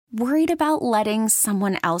Worried about letting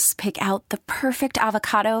someone else pick out the perfect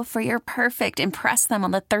avocado for your perfect impress them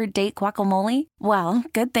on the third date guacamole? Well,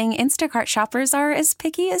 good thing Instacart shoppers are as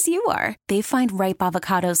picky as you are. They find ripe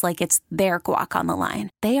avocados like it's their guac on the line.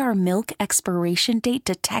 They are milk expiration date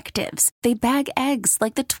detectives. They bag eggs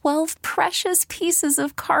like the 12 precious pieces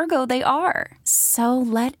of cargo they are. So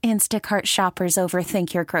let Instacart shoppers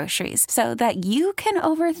overthink your groceries so that you can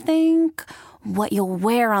overthink what you'll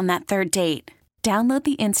wear on that third date. Download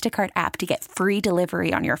the Instacart app to get free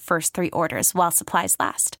delivery on your first 3 orders while supplies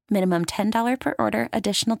last. Minimum $10 per order.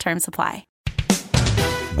 Additional terms apply.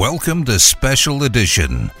 Welcome to Special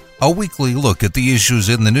Edition, a weekly look at the issues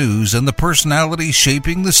in the news and the personalities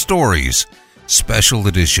shaping the stories. Special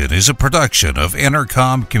Edition is a production of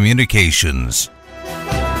Intercom Communications.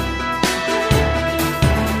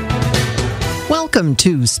 Welcome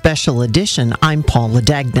to Special Edition. I'm Paula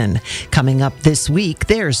Dagnan. Coming up this week,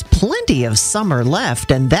 there's plenty of summer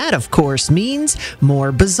left, and that, of course, means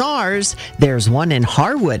more bazaars. There's one in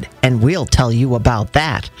Harwood, and we'll tell you about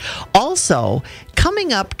that. Also,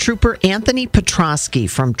 coming up, Trooper Anthony Petroski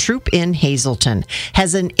from Troop N Hazleton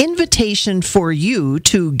has an invitation for you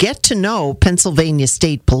to get to know Pennsylvania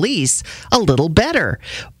State Police a little better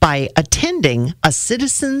by attending a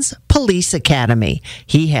Citizens Police Academy.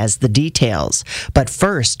 He has the details. But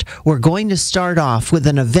first, we're going to start off with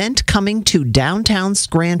an event coming to downtown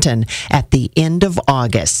Scranton at the end of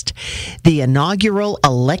August. The inaugural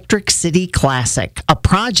Electric City Classic, a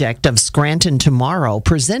project of Scranton Tomorrow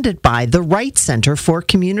presented by the Wright Center for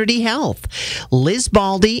Community Health. Liz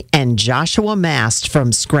Baldi and Joshua Mast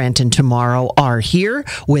from Scranton Tomorrow are here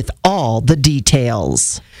with all the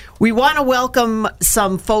details. We want to welcome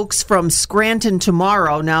some folks from Scranton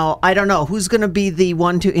Tomorrow. Now, I don't know, who's going to be the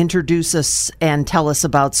one to introduce us and tell us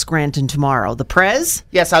about Scranton Tomorrow? The Prez?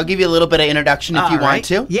 Yes, I'll give you a little bit of introduction if you want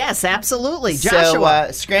to. Yes, absolutely. Joshua.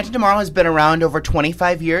 So, Scranton Tomorrow has been around over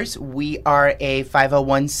 25 years. We are a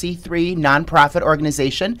 501c3 nonprofit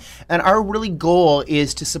organization, and our really goal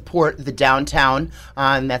is to support the downtown.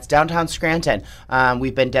 That's downtown Scranton.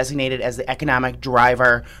 We've been designated as the economic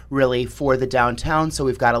driver, really, for the downtown, so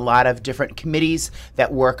we've got a lot of different committees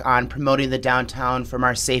that work on promoting the downtown, from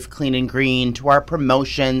our Safe, Clean, and Green to our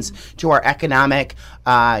promotions to our economic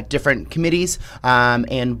different committees.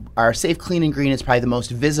 And our Safe, Clean, and Green is probably the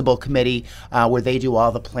most visible committee where they do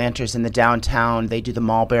all the planters in the downtown. They do the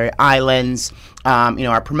Mulberry Islands.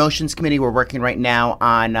 Our promotions committee, we're working right now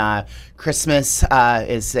on Christmas.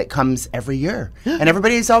 It comes every year, and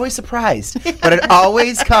everybody is always surprised, but it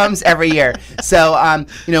always comes every year. So,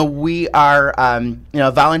 we are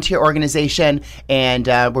a volunteer organization, and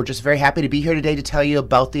we're just very happy to be here today to tell you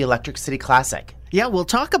about the Electric City Classic. Yeah, we'll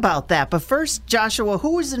talk about that. But first, Joshua,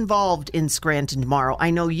 who is involved in Scranton Tomorrow? I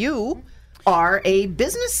know you are a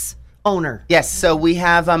business owner. Yes, so we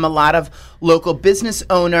have a lot of local business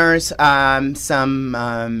owners,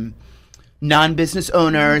 some non-business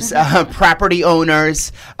owners, property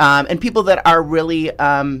owners, and people that are really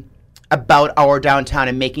about our downtown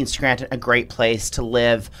and making Scranton a great place to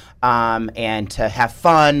live and to have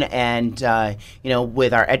fun. And,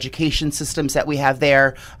 with our education systems that we have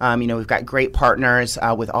there, we've got great partners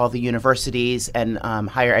with all the universities and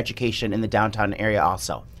higher education in the downtown area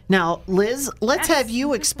also. Now, Liz, let's have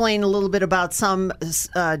you explain a little bit about some.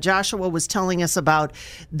 Joshua was telling us about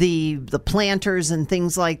the planters and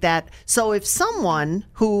things like that. So if someone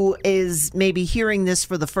who is maybe hearing this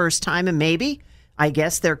for the first time, and maybe, I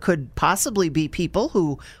guess there could possibly be people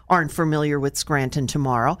who aren't familiar with Scranton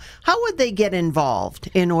Tomorrow, how would they get involved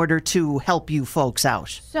in order to help you folks out?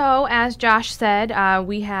 So, as Josh said,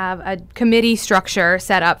 we have a committee structure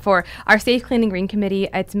set up for our Safe, Clean, and Green Committee.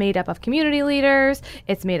 It's made up of community leaders,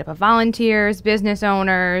 it's made up of volunteers, business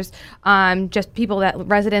owners, just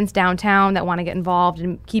residents downtown that want to get involved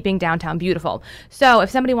in keeping downtown beautiful. So,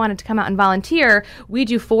 if somebody wanted to come out and volunteer, we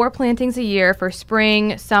do 4 plantings a year for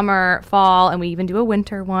spring, summer, fall, and we even do a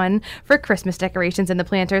winter one for Christmas decorations in the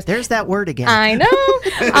planters. There's that word again. I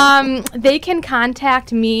know. They can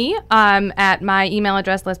contact me at my email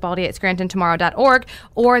address, lizbaldi@scrantontomorrow.org,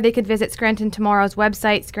 or they could visit Scranton Tomorrow's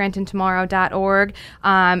website, scrantontomorrow.org,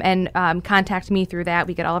 and contact me through that.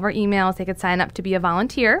 We get all of our emails. They could sign up to be a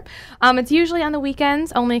volunteer. It's usually on the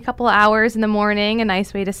weekends, only a couple of hours in the morning, a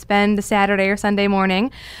nice way to spend a Saturday or Sunday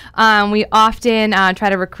morning. We often try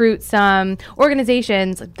to recruit some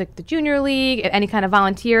organizations, like the Junior League, any kind of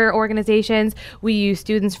volunteer organizations. We use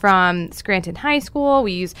students from Scranton High School.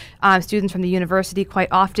 We use students from the university quite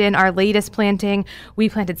often. Our latest planting, we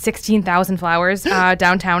planted 16,000 flowers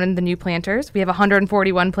downtown in the new planters. We have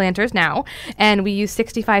 141 planters now, and we use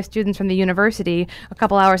 65 students from the university a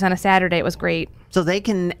couple hours on a Saturday. It was great. So they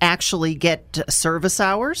can actually get service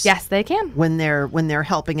hours? Yes, they can. When they're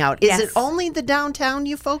helping out. Is Yes. it only the downtown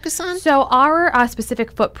you focus on? So our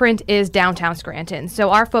specific footprint is downtown Scranton.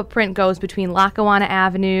 So our footprint goes between Lackawanna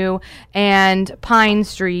Avenue and Pine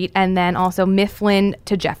Street, and then also Mifflin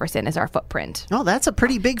to Jefferson is our footprint. Oh, that's a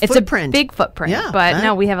pretty big It's footprint. a big footprint, Yeah, but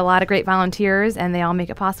no, we have a lot of great volunteers, and they all make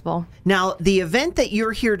it possible. Now, the event that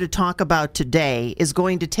you're here to talk about today is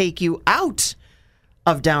going to take you out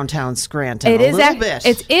of downtown Scranton a little bit.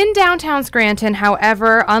 It's in downtown Scranton.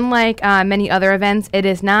 However, unlike many other events, it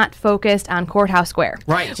is not focused on Courthouse Square.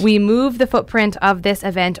 Right. We moved the footprint of this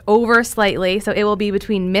event over slightly, so it will be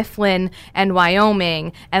between Mifflin and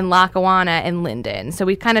Wyoming and Lackawanna and Linden. So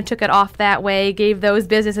we kind of took it off that way, gave those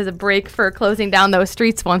businesses a break for closing down those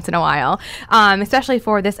streets once in a while. Especially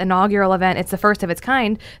for this inaugural event, it's the first of its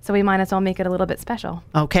kind, so we might as well make it a little bit special.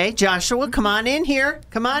 Okay, Joshua, come on in here.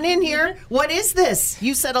 Come on in here. What is this?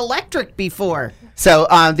 You said electric before. So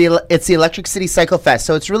it's the Electric City Cycle Fest.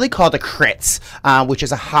 So it's really called a CRITS, which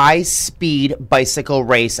is a high-speed bicycle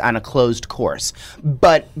race on a closed course.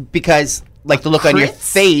 But because like the look on your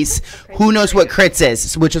face, who knows what CRITS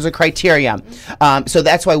is, which is a criterion. So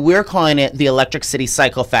that's why we're calling it the Electric City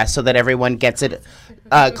Cycle Fest, so that everyone gets it.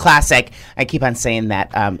 Classic. I keep on saying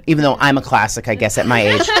that, even though I'm a classic, I guess, at my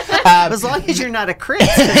age. As long as you're not a Chris,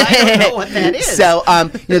 'cause I don't know what that is. So,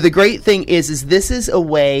 the great thing is this is a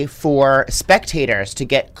way for spectators to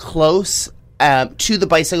get close to the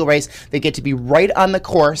bicycle race. They get to be right on the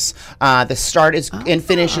course. The start and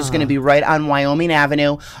finish is going to be right on Wyoming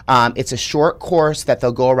Avenue. It's a short course that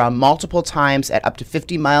they'll go around multiple times at up to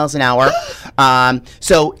 50 miles an hour.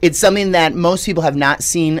 So it's something that most people have not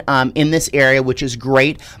seen in this area, which is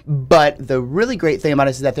great. But the really great thing about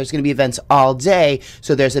it is that there's going to be events all day.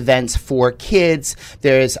 So there's events for kids.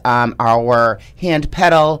 There's our hand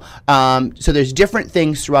pedal. So there's different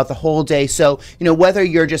things throughout the whole day. So, whether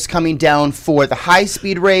you're just coming down for the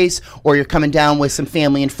high-speed race, or you're coming down with some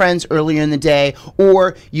family and friends earlier in the day,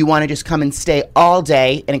 or you want to just come and stay all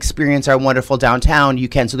day and experience our wonderful downtown, you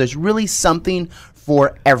can. So there's really something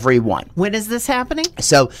for everyone. When is this happening?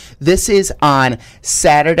 So this is on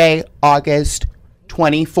Saturday, August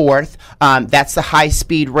 24th. That's the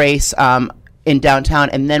high-speed race in downtown.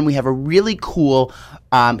 And then we have a really cool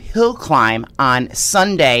hill climb on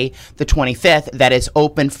Sunday, the 25th, that is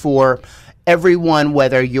open for everyone,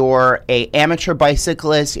 whether you're a amateur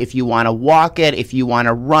bicyclist, if you want to walk it, if you want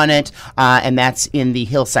to run it, and that's in the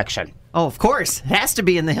hill section. Oh, of course. It has to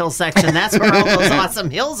be in the hill section. That's where all those awesome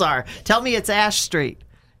hills are. Tell me it's Ash Street.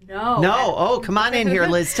 No. Oh, come on in here,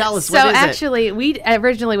 Liz. Tell us, what is it? So actually, we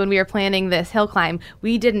originally, when we were planning this hill climb,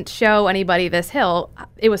 we didn't show anybody this hill.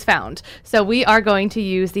 It was found. So we are going to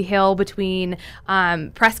use the hill between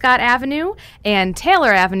Prescott Avenue and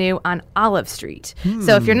Taylor Avenue on Olive Street.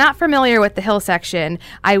 So if you're not familiar with the hill section,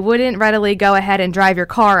 I wouldn't readily go ahead and drive your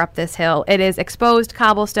car up this hill. It is exposed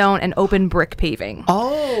cobblestone and open brick paving.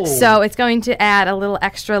 Oh. So it's going to add a little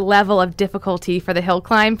extra level of difficulty for the hill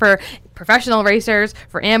climb for professional racers,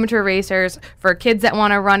 for amateur racers, for kids that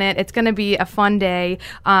want to run it. It's going to be a fun day.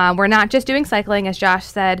 We're not just doing cycling, as Josh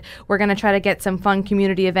said. We're going to try to get some fun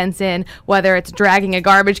community events in, whether it's dragging a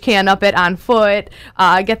garbage can up it on foot,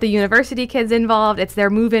 get the university kids involved. It's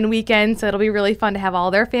their move-in weekend, so it'll be really fun to have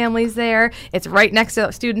all their families there. It's right next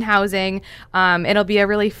to student housing. It'll be a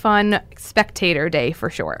really fun spectator day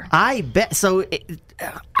for sure. I bet. So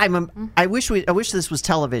I wish this was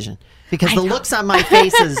television, because the looks on my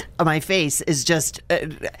face is just.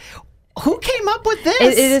 Who came up with this?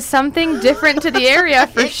 It is something different to the area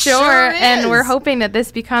for sure is. And we're hoping that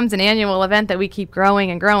this becomes an annual event that we keep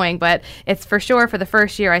growing and growing. But it's for sure for the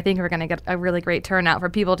first year, I think we're going to get a really great turnout for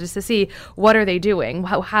people just to see what are they doing?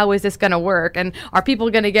 How is this going to work? And are people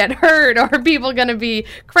going to get hurt? Or are people going to be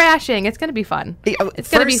crashing? It's going to be fun.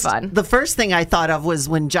 It's going to be fun. The first thing I thought of was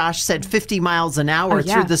when Josh said 50 miles an hour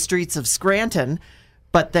through the streets of Scranton.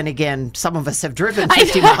 But then again, some of us have driven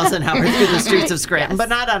 50 miles an hour through the streets of Scranton, but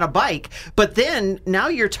not on a bike. But then now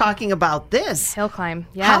you're talking about this hill climb.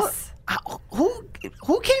 Yes.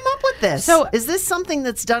 Who came up with this? So is this something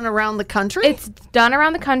that's done around the country? It's done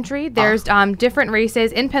around the country. There's different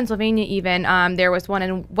races in Pennsylvania even. There was one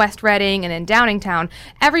in West Reading and in Downingtown.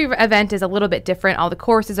 Every event is a little bit different. All the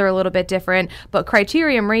courses are a little bit different. But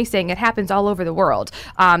criterium racing, it happens all over the world.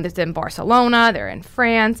 There's in Barcelona. They're in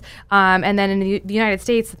France. And then in the United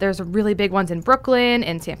States, there's really big ones in Brooklyn,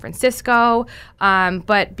 in San Francisco.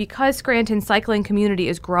 But because Scranton's cycling community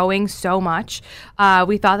is growing so much,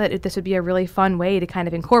 we thought that this would be a really fun way way to kind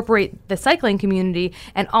of incorporate the cycling community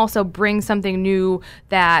and also bring something new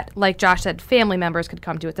that, like Josh said, family members could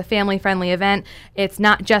come to. It's a family-friendly event. It's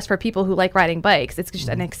not just for people who like riding bikes. It's just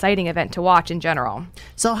an exciting event to watch in general.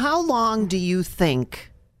 So how long do you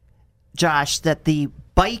think, Josh, that the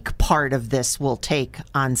bike part of this will take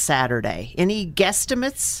on Saturday? Any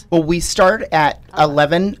guesstimates? Well, we start at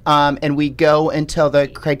 11 and we go until the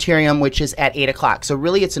criterium, which is at 8 o'clock. So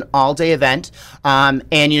really it's an all-day event. And,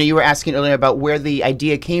 you were asking earlier about where the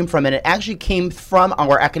idea came from, and it actually came from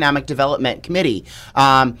our Economic Development Committee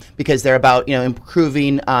because they're about,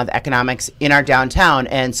 improving the economics in our downtown.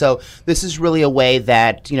 And so this is really a way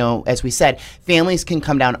that, as we said, families can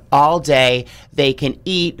come down all day. They can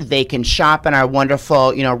eat, they can shop in our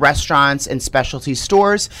wonderful restaurants and specialty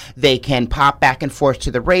stores. They can pop back and forth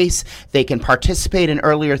to the race. They can participate in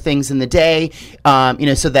earlier things in the day,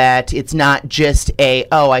 so that it's not just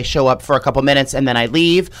I show up for a couple minutes and then I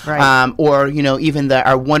leave. Right. Or, even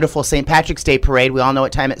our wonderful St. Patrick's Day parade. We all know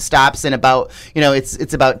what time it stops, and about,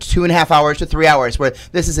 it's about 2.5 hours to 3 hours, where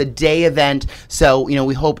this is a day event. So,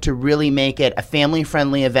 we hope to really make it a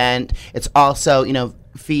family-friendly event. It's also,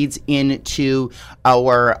 feeds into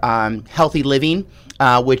our healthy living,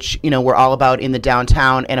 which we're all about in the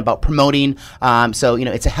downtown and about promoting. So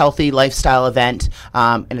it's a healthy lifestyle event,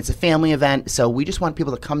 and it's a family event. So we just want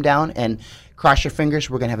people to come down and cross your fingers.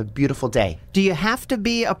 We're going to have a beautiful day. Do you have to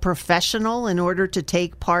be a professional in order to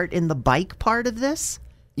take part in the bike part of this?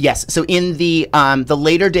 Yes. So in the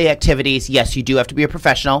later day activities, yes, you do have to be a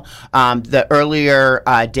professional. The earlier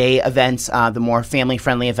day events, the more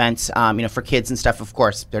family-friendly events, for kids and stuff, of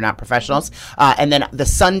course, they're not professionals. And then the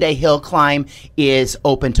Sunday hill climb is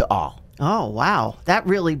open to all. Oh, wow. That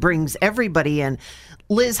really brings everybody in.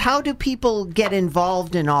 Liz, how do people get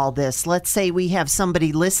involved in all this? Let's say we have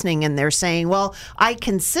somebody listening and they're saying, well, I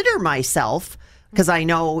consider myself, because I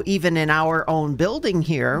know even in our own building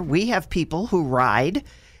here, we have people who ride.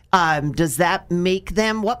 Does that make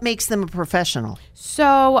them, what makes them a professional?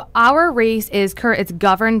 So our race it's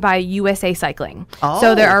governed by USA Cycling. Oh.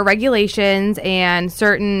 So there are regulations and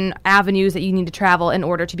certain avenues that you need to travel in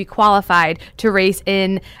order to be qualified to race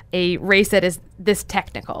in a race that is this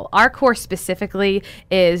technical. Our course specifically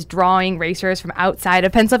is drawing racers from outside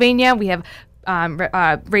of Pennsylvania. We have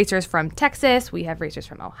racers from Texas, we have racers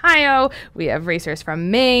from Ohio, we have racers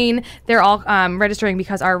from Maine. They're all registering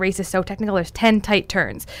because our race is so technical. There's 10 tight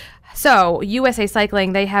turns. So USA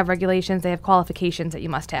Cycling, they have regulations, they have qualifications that you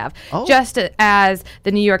must have. Oh. Just as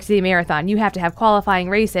the New York City Marathon, you have to have qualifying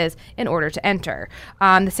races in order to enter.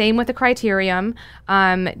 The same with the criterium.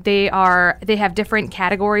 They have different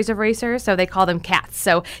categories of racers, so they call them CATs.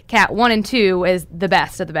 So CAT 1 and 2 is the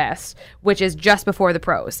best of the best, which is just before the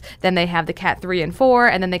pros. Then they have the CAT 3 and 4,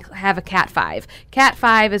 and then they have a CAT 5. CAT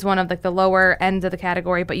 5 is one of the lower ends of the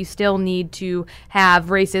category, but you still need to have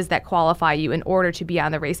races that qualify you in order to be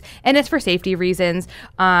on the race. And it's for safety reasons.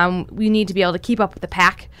 We need to be able to keep up with the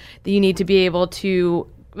pack. You need to be able to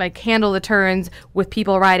handle the turns with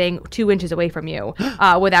people riding 2 inches away from you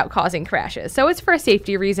without causing crashes. So it's for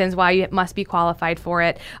safety reasons why you must be qualified for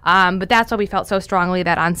it. But that's why we felt so strongly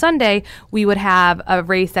that on Sunday we would have a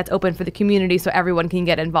race that's open for the community so everyone can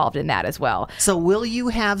get involved in that as well. So will you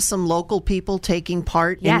have some local people taking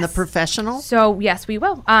part in the professional? So yes, we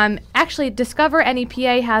will. Actually, Discover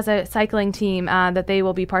NEPA has a cycling team that they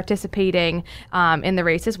will be participating in the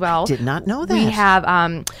race as well. I did not know that. We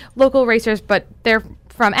have local racers, but they're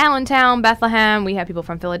from Allentown, Bethlehem. We have people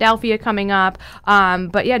from Philadelphia coming up.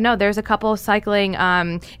 But yeah, no, there's a couple of cycling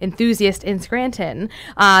enthusiasts in Scranton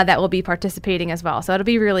that will be participating as well. So it'll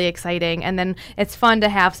be really exciting. And then it's fun to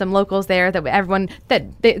have some locals there that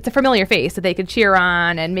it's a familiar face that they could cheer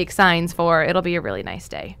on and make signs for. It'll be a really nice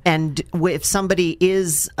day. And if somebody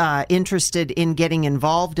is interested in getting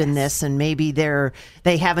involved in this, and maybe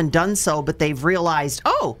they haven't done so, but they've realized,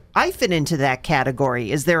 oh, I fit into that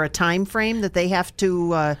category. Is there a time frame that they have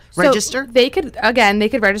to register? So they could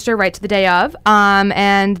register right to the day of,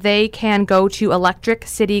 and they can go to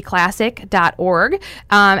electricityclassic.org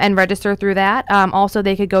and register through that. Also,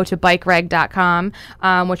 they could go to bikereg.com,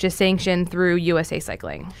 which is sanctioned through USA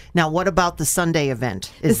Cycling. Now, what about the Sunday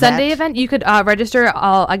event? The Sunday event, you could register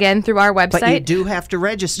again through our website. But you do have to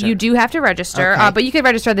register. You do have to register, okay. But you could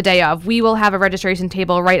register the day of. We will have a registration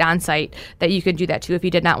table right on site that you could do that too if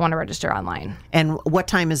you did not want to register online. And what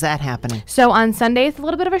time is that happening? So on Sunday, it's a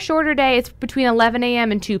little bit of a shorter day. It's between 11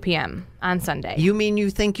 a.m. and 2 p.m. on Sunday. You mean you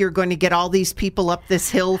think you're going to get all these people up this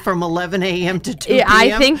hill from 11 a.m. to 2 p.m.?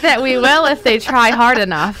 I think that we will if they try hard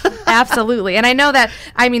enough. Absolutely. And I know that,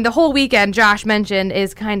 the whole weekend Josh mentioned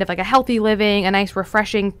is kind of like a healthy living, a nice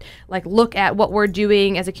refreshing look at what we're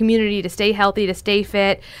doing as a community to stay healthy, to stay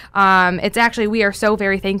fit. It's actually, we are so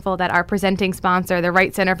very thankful that our presenting sponsor, the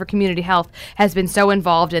Wright Center for Community Health, has been so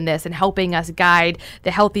involved in this and helping us guide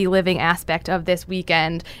the healthy living aspect of this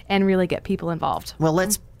weekend and really get people involved. Well,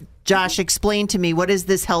 Josh, explain to me, what is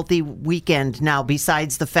this healthy weekend now,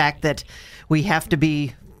 besides the fact that we have to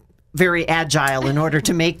be very agile in order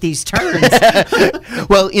to make these turns?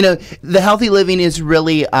 Well, the healthy living is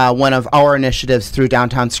really one of our initiatives through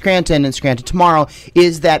downtown Scranton and Scranton Tomorrow,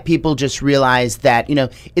 is that people just realize that,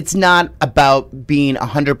 it's not about being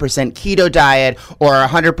 100% keto diet or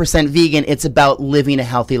 100% vegan. It's about living a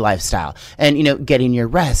healthy lifestyle and, getting your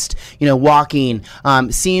rest, walking,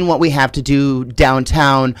 seeing what we have to do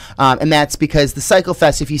downtown. And that's because the Cycle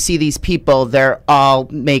Fest, if you see these people, they're all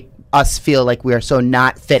make us feel like we are so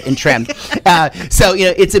not fit and trimmed. So,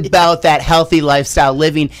 it's about that healthy lifestyle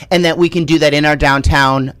living, and that we can do that in our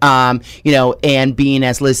downtown, and being,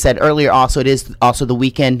 as Liz said earlier, it is also the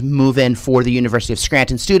weekend move-in for the University of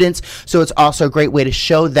Scranton students. So it's also a great way to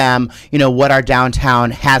show them, what our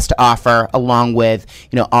downtown has to offer, along with,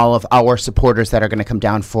 all of our supporters that are going to come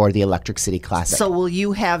down for the Electric City Classic. So will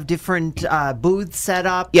you have different booths set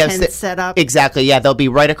up, yes, tents set up? Exactly, yeah. They'll be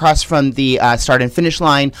right across from the start and finish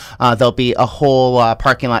line. There'll be a whole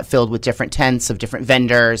parking lot filled with different tents of different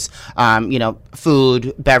vendors,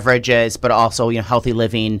 food, beverages, but also, healthy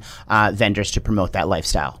living vendors to promote that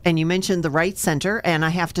lifestyle. And you mentioned the Wright Center, and I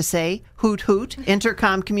have to say, hoot hoot,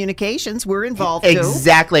 Intercom Communications, we're involved too.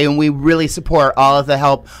 Exactly, and we really support all of the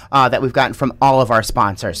help that we've gotten from all of our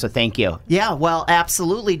sponsors, so thank you. Yeah, well,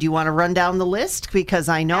 absolutely. Do you want to run down the list? Because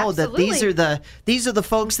I know Absolutely. that these are the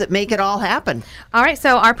folks that make it all happen. All right,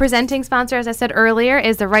 so our presenting sponsor, as I said earlier,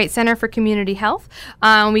 is the Wright Center for Community Health.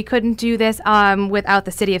 We couldn't do this without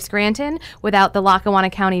the City of Scranton, without the Lackawanna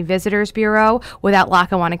County Visitors Bureau, without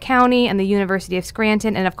Lackawanna County and the University of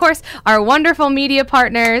Scranton, and of course, our wonderful media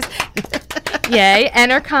partners. Yay,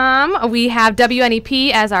 Entercom. We have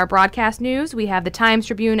WNEP as our broadcast news. We have the Times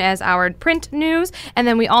Tribune as our print news. And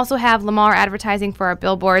then we also have Lamar Advertising for our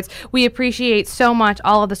billboards. We appreciate so much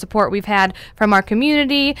all of the support we've had from our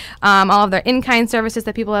community, all of the in-kind services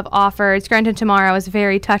that people have offered. Scranton Tomorrow is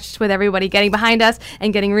very touched with everybody getting behind us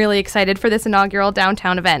and getting really excited for this inaugural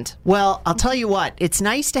downtown event. Well, I'll tell you what, it's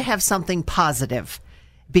nice to have something positive,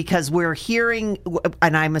 because we're hearing,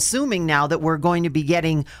 and I'm assuming now that we're going to be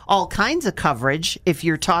getting all kinds of coverage. If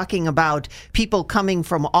you're talking about people coming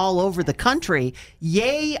from all over the country,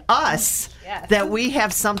 yay us, yes, that we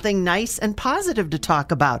have something nice and positive to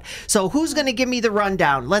talk about. So who's going to give me the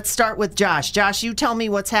rundown? Let's start with Josh. Josh, you tell me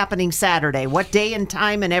what's happening Saturday. What day and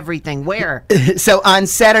time and everything? Where? So on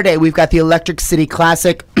Saturday, we've got the Electric City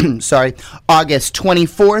Classic, August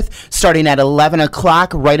 24th, starting at 11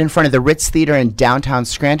 o'clock, right in front of the Ritz Theater in downtown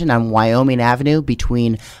Scranton on Wyoming Avenue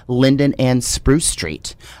between Linden and Spruce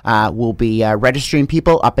Street. We'll be registering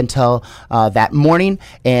people up until that morning,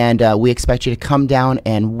 and we expect you to come down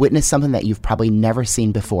and witness something that you've probably never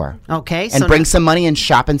seen before. Okay. And so bring some money and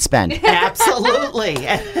shop and spend. Absolutely.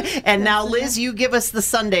 And now, Liz, you give us the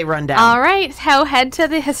Sunday rundown. All right. So head to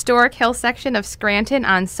the historic hill section of Scranton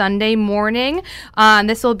on Sunday morning.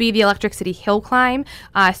 This will be the Electric City Hill Climb,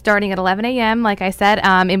 starting at 11 a.m., like I said,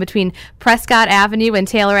 in between Prescott Avenue and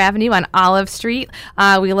Taylor Avenue on Olive Street.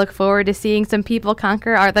 We look forward to seeing some people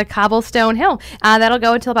conquer the cobblestone hill. That'll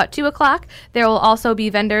go until about 2 o'clock. There will also be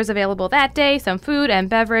vendors available that day, some food and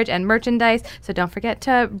beverage and merchandise. So don't forget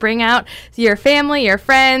to bring out your family, your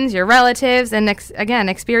friends, your relatives, and again,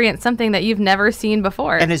 experience something that you've never seen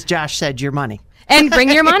before. And as Josh said, your money. And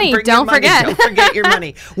bring your money. Don't forget. Don't forget your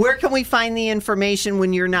money. Where can we find the information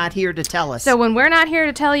when you're not here to tell us? So when we're not here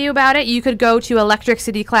to tell you about it, you could go to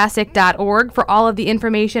electricityclassic.org for all of the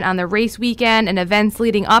information on the race weekend and events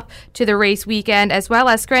leading up to the race weekend, as well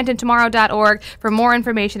as scrantontomorrow.org for more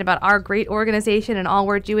information about our great organization and all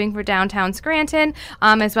we're doing for downtown Scranton,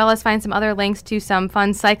 as well as find some other links to some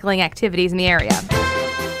fun cycling activities in the area.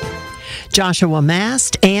 Joshua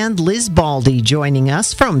Mast and Liz Baldi joining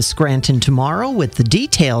us from Scranton Tomorrow with the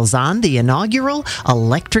details on the inaugural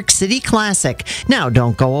Electric City Classic. Now,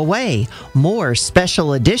 don't go away. More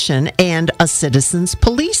special edition and a Citizens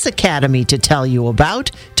Police Academy to tell you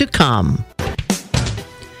about to come.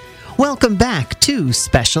 Welcome back to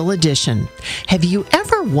Special Edition. Have you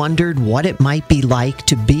ever wondered what it might be like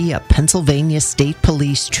to be a Pennsylvania State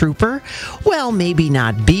Police trooper? Well, maybe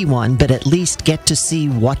not be one, but at least get to see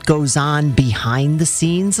what goes on behind the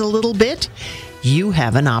scenes a little bit. you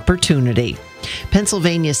have an opportunity.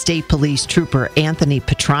 Pennsylvania State Police Trooper Anthony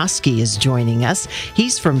Petroski is joining us.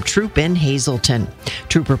 He's from Troop N Hazleton.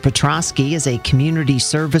 Trooper Petroski is a community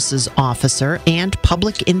services officer and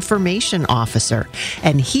public information officer,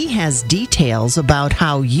 and he has details about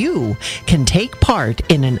how you can take part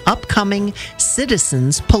in an upcoming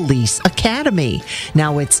Citizens Police Academy.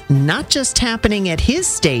 Now, it's not just happening at his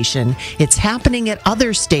station, it's happening at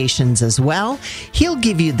other stations as well. He'll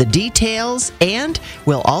give you the details, and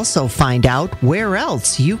we'll also find out where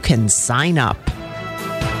else you can sign up.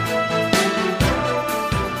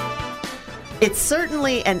 It's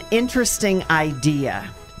certainly an interesting idea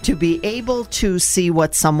to be able to see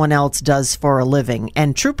what someone else does for a living.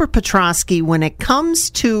 And Trooper Petroski, when it comes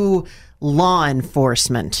to law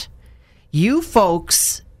enforcement, you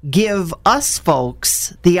folks give us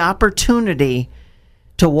folks the opportunity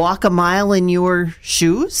to walk a mile in your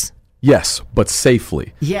shoes? Yes, but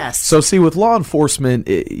safely. Yes. So see, with law enforcement,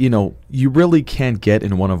 you really can't get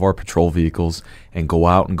in one of our patrol vehicles and go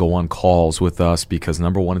out and go on calls with us because,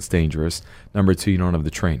 number one, it's dangerous. Number two, you don't have the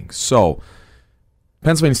training. So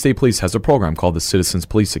Pennsylvania State Police has a program called the Citizens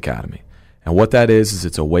Police Academy. And what that is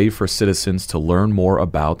it's a way for citizens to learn more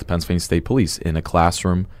about the Pennsylvania State Police in a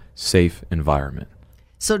classroom, safe environment.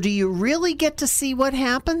 So do you really get to see what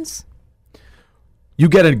happens? You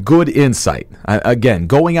get a good insight. Again,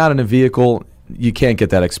 going out in a vehicle, you can't get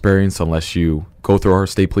that experience unless you go through our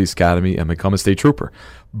State Police Academy and become a state trooper.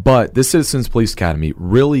 But the Citizens Police Academy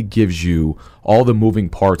really gives you all the moving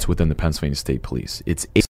parts within the Pennsylvania State Police.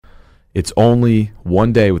 It's only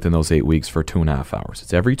one day within those 8 weeks for 2.5 hours.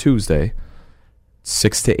 It's every Tuesday,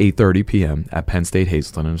 6 to 8:30 p.m. at Penn State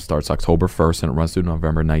Hazleton, and it starts October 1st and it runs through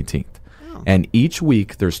November 19th. Oh. And each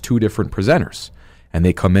week there's 2 different presenters. And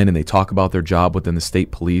they come in and they talk about their job within the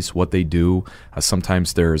state police, what they do.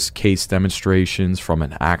 Sometimes there's case demonstrations from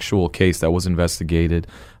an actual case that was investigated.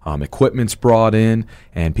 Equipment's brought in,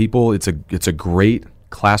 and people. It's a great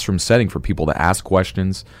classroom setting for people to ask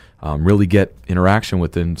questions, really get interaction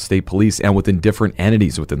within state police and within different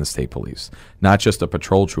entities within the state police. Not just a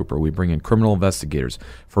patrol trooper. We bring in criminal investigators,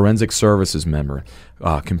 forensic services member,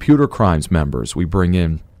 computer crimes members. We bring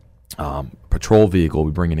in patrol vehicle.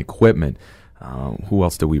 We bring in equipment. Who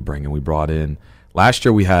else did we bring in? We brought in, last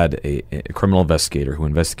year we had a criminal investigator who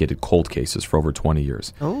investigated cold cases for over 20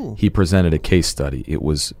 years. Oh. He presented a case study. It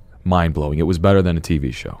was mind-blowing. It was better than a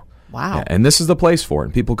TV show. Wow. And this is the place for it.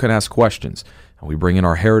 And people can ask questions. And we bring in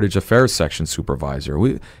our Heritage Affairs Section supervisor.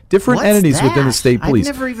 Different entities within the state police.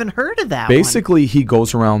 I've never even heard of that Basically, he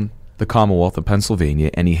goes around the Commonwealth of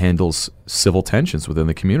Pennsylvania and he handles civil tensions within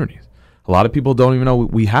the community. A lot of people don't even know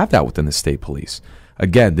we have that within the state police.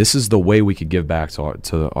 Again, this is the way we could give back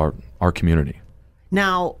to our community.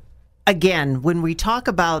 Now, again, when we talk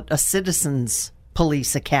about a Citizens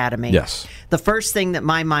Police Academy, yes, the first thing that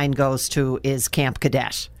my mind goes to is Camp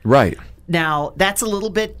Cadet. Right. Now, that's a little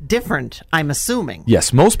bit different, I'm assuming.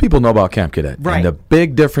 Yes, most people know about Camp Cadet. Right. And the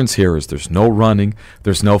big difference here is there's no running,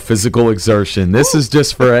 there's no physical exertion. This is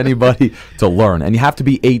just for anybody to learn. And you have to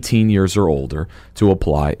be 18 years or older to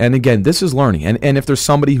apply. And again, this is learning. And if there's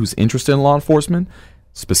somebody who's interested in law enforcement,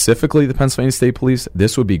 specifically the Pennsylvania State Police,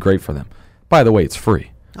 this would be great for them. By the way, it's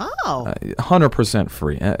free. Oh. 100%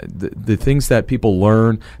 free. The things that people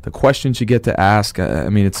learn, the questions you get to ask,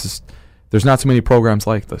 it's just, there's not too many programs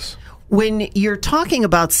like this. When you're talking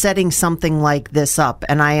about setting something like this up,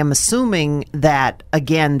 and I am assuming that,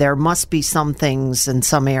 again, there must be some things in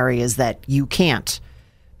some areas that you can't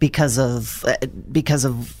because of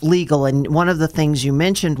legal, and one of the things you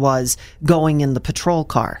mentioned was going in the patrol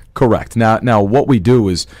car. Correct. Now what we do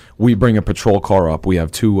is we bring a patrol car up. We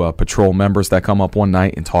have 2 patrol members that come up one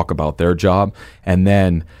night and talk about their job, and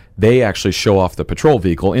then they actually show off the patrol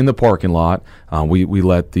vehicle in the parking lot. We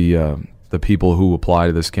let the people who apply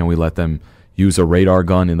to this, we let them use a radar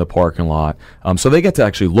gun in the parking lot. So they get to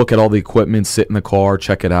actually look at all the equipment, sit in the car,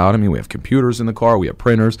 check it out. We have computers in the car. We have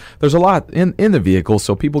printers. There's a lot in the vehicle,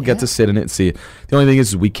 so people get to sit in it and see it. The only thing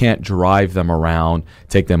is we can't drive them around,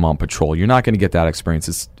 take them on patrol. You're not going to get that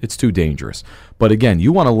experience. It's too dangerous. But again,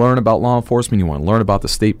 you want to learn about law enforcement. You want to learn about the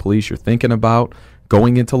state police. You're thinking about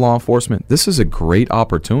going into law enforcement. This is a great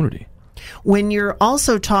opportunity. When you're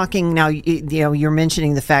also talking now, you're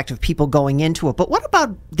mentioning the fact of people going into it, but what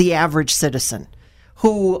about the average citizen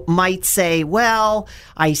who might say, well,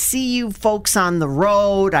 I see you folks on the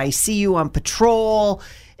road, I see you on patrol,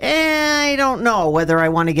 I don't know whether I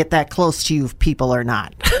want to get that close to you people or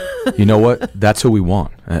not. You know what? That's who we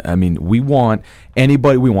want. We want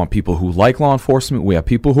anybody. We want people who like law enforcement. We have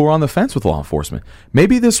people who are on the fence with law enforcement.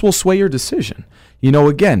 Maybe this will sway your decision.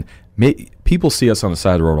 Again, People see us on the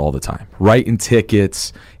side of the road all the time, writing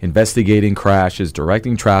tickets, investigating crashes,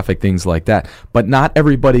 directing traffic, things like that. But not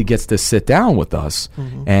everybody gets to sit down with us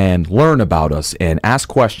and learn about us and ask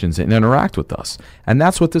questions and interact with us. And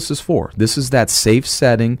that's what this is for. This is that safe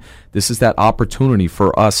setting. This is that opportunity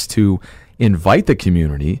for us to invite the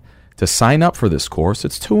community to sign up for this course.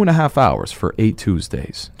 It's 2.5 hours for 8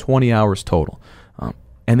 Tuesdays, 20 hours total.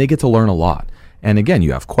 And they get to learn a lot. And again,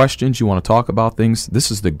 you have questions, you want to talk about things. This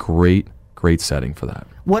is the great setting for that.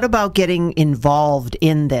 What about getting involved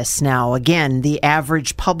in this now? Again, the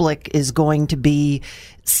average public is going to be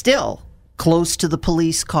still close to the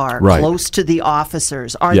police car, right, close to the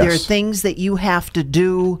officers. Are there things that you have to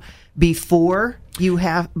do before you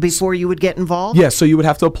would get involved? Yeah, so you would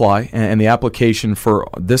have to apply, and the application for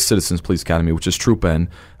this Citizens Police Academy, which is Troop N,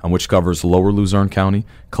 which covers Lower Luzerne County,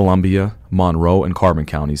 Columbia, Monroe, and Carbon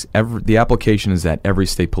counties. The application is at every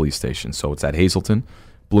state police station. So it's at Hazleton,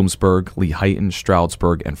 Bloomsburg, Lehighton,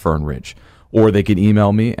 Stroudsburg, and Fern Ridge. Or they could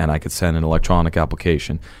email me, and I could send an electronic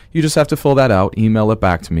application. You just have to fill that out, email it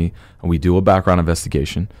back to me, and we do a background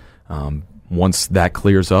investigation. Once that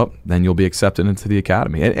clears up, then you'll be accepted into the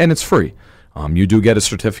academy, and it's free. You do get a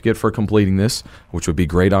certificate for completing this, which would be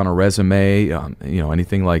great on a resume,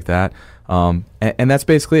 anything like that. And that's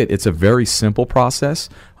basically it. It's a very simple process,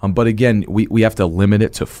 but again, we have to limit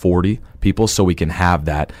it to 40 people so we can have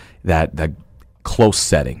that close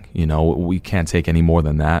setting. We can't take any more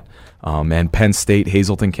than that. And Penn State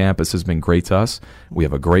Hazleton campus has been great to us. We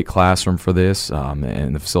have a great classroom for this,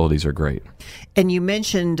 and the facilities are great. And you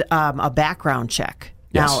mentioned a background check.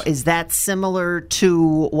 Yes. Now, is that similar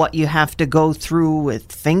to what you have to go through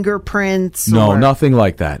with fingerprints? No, nothing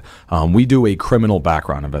like that. We do a criminal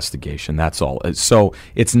background investigation. That's all. So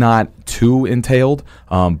it's not too entailed,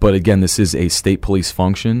 but again, this is a state police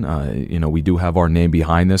function. We do have our name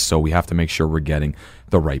behind this, so we have to make sure we're getting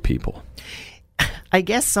the right people. I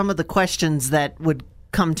guess some of the questions that would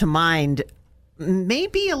come to mind may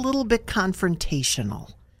be a little bit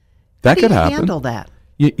confrontational. That could happen. How do you handle that?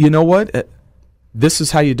 You know what? This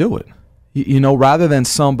is how you do it. Rather than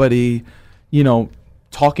somebody,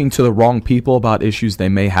 talking to the wrong people about issues they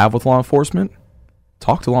may have with law enforcement,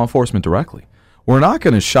 talk to law enforcement directly. We're not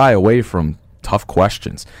going to shy away from tough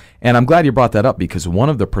questions. And I'm glad you brought that up, because one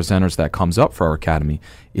of the presenters that comes up for our academy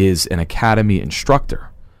is an academy instructor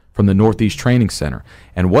from the Northeast Training Center.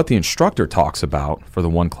 And what the instructor talks about for the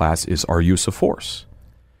one class is our use of force.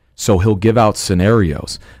 So he'll give out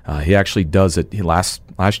scenarios. He actually does it.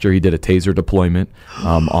 Last year he did a taser deployment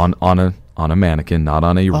on a mannequin, not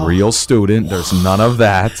on a real student. There's none of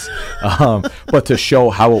that. But to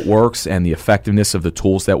show how it works and the effectiveness of the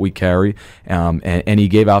tools that we carry. And he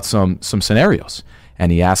gave out some scenarios.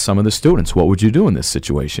 And he asked some of the students, what would you do in this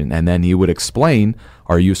situation? And then he would explain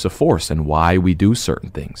our use of force and why we do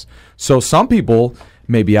certain things. So some people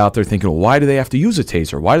may be out there thinking, well, why do they have to use a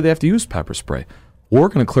taser? Why do they have to use pepper spray? We're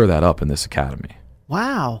going to clear that up in this academy.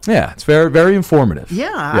 Wow. Yeah, it's very, very informative.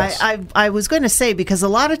 Yeah, Yes. I was going to say, because a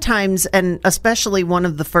lot of times, and especially one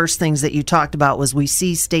of the first things that you talked about was we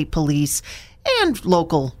see state police and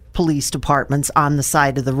local police departments on the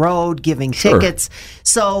side of the road giving tickets.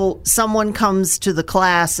 So someone comes to the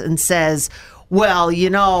class and says, well,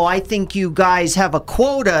 I think you guys have a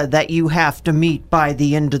quota that you have to meet by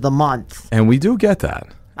the end of the month. And we do get that.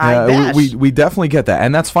 I bet. We definitely get that,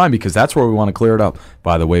 and that's fine, because that's where we want to clear it up.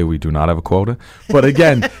 By the way, we do not have a quota, but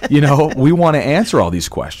again, we want to answer all these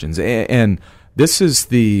questions, and this is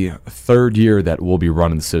the third year that we'll be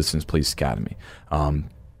running the Citizens Police Academy.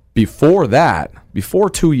 Before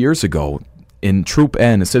 2 years ago, in Troop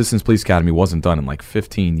N, the Citizens Police Academy wasn't done in like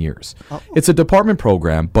 15 years. Oh. It's a department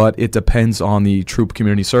program, but it depends on the Troop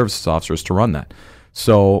Community Services officers to run that.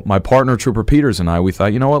 So my partner, Trooper Peters, and I, we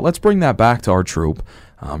thought, let's bring that back to our troop.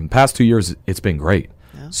 Past 2 years, it's been great.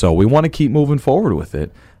 Yeah. So we want to keep moving forward with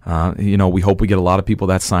it. We hope we get a lot of people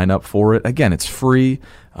that sign up for it. Again, it's free.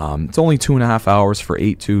 It's only 2.5 hours for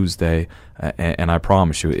 8 Tuesday, and I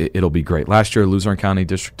promise you, it'll be great. Last year, Luzerne County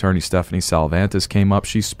District Attorney Stephanie Salavantis came up.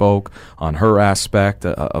 She spoke on her aspect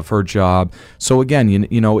of her job. So again,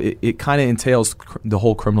 it kind of entails the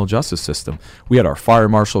whole criminal justice system. We had our fire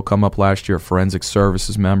marshal come up last year, a forensic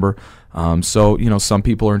services member. So some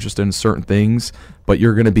people are interested in certain things, but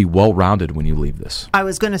you're going to be well-rounded when you leave this. I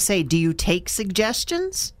was going to say, do you take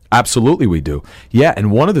suggestions? Absolutely we do. Yeah,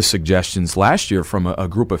 and one of the suggestions last year from a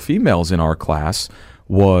group of females in our class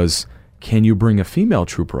was, can you bring a female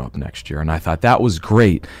trooper up next year? And I thought that was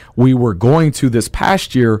great. We were going to, this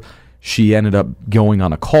past year, she ended up going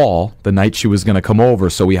on a call the night she was going to come over,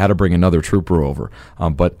 so we had to bring another trooper over.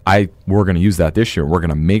 But we're going to use that this year. We're going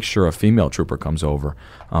to make sure a female trooper comes over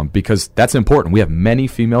because that's important. We have many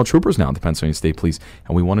female troopers now in the Pennsylvania State Police,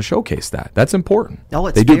 and we want to showcase that. That's important. Oh,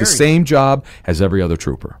 it's they do the same job as every other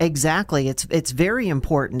trooper. Exactly. It's very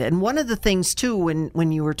important. And one of the things, too,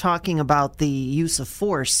 when you were talking about the use of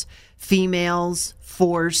force, females,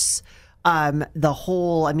 force,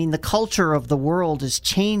 the culture of the world is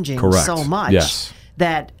changing so much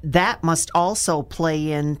that must also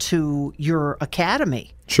play into your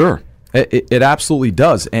academy. Sure. It absolutely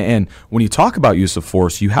does. And when you talk about use of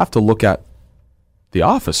force, you have to look at the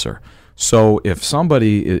officer. So if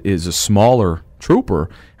somebody is a smaller trooper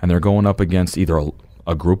and they're going up against either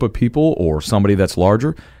a group of people or somebody that's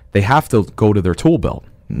larger, they have to go to their tool belt.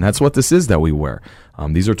 And that's what this is that we wear.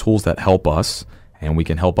 These are tools that help us, and we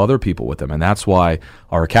can help other people with them. And that's why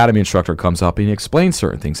our academy instructor comes up and he explains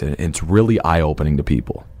certain things. And it's really eye-opening to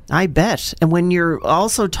people. I bet. And when you're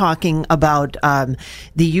also talking about the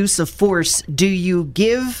use of force, do you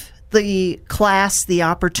give the class the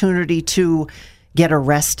opportunity to get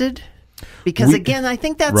arrested? Because, again, I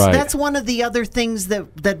think that's one of the other things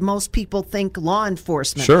that most people think law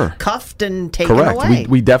enforcement. Sure. Cuffed and taken Correct. away.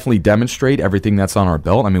 We definitely demonstrate everything that's on our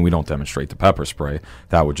belt. I mean, we don't demonstrate the pepper spray.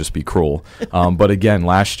 That would just be cruel. But, again,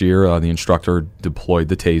 last year the instructor deployed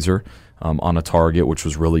the taser on a target, which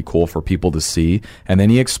was really cool for people to see. And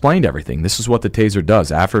then he explained everything. This is what the taser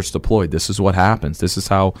does. After it's deployed, this is what happens. This is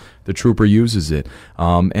how the trooper uses it.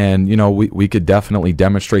 And, we could definitely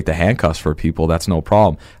demonstrate the handcuffs for people. That's no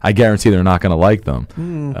problem. I guarantee they're not going to like them.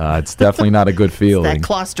 It's definitely not a good feeling. That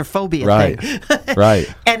claustrophobia thing.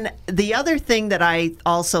 Right. And the other thing that I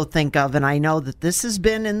also think of, and I know that this has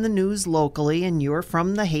been in the news locally, and you're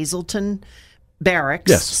from the Hazleton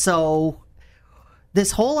barracks. Yes. So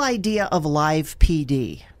this whole idea of live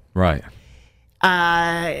PD. Right.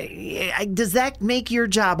 Does that make your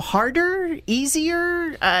job harder,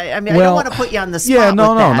 easier? I don't want to put you on the spot. Yeah,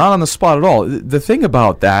 no, that. not on the spot at all. The thing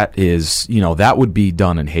about that is, that would be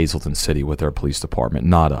done in Hazleton City with their police department,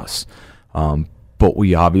 not us. But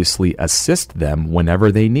we obviously assist them whenever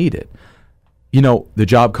they need it. The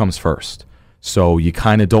job comes first. So you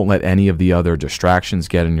kind of don't let any of the other distractions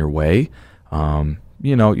get in your way.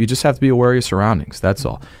 You just have to be aware of your surroundings. That's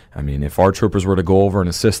all. I mean, if our troopers were to go over and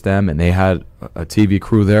assist them and they had a TV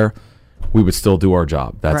crew there, we would still do our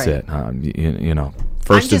job. That's it.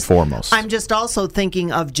 First and foremost. I'm just also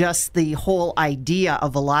thinking of just the whole idea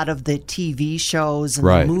of a lot of the TV shows and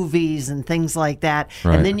the movies and things like that.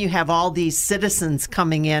 Right. And then you have all these citizens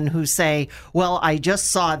coming in who say, well, I just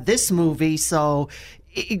saw this movie, so...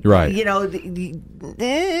 Right.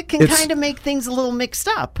 It can kind of make things a little mixed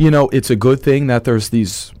up. It's a good thing that there's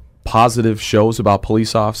these positive shows about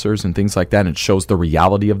police officers and things like that, and it shows the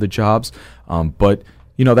reality of the jobs. But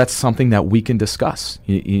that's something that we can discuss.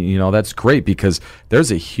 That's great because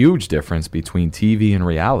there's a huge difference between TV and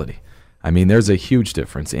reality. I mean, there's a huge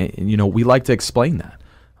difference. And we like to explain that.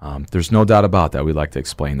 There's no doubt about that. We like to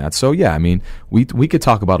explain that. So, yeah, I mean, we could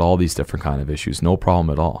talk about all these different kind of issues. No problem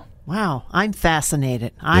at all. Wow, I'm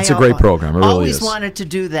fascinated. It's a great program. It really always is. Wanted to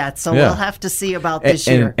do that, so we'll have to see about this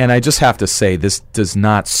year. And I just have to say, this does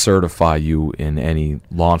not certify you in any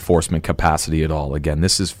law enforcement capacity at all. Again,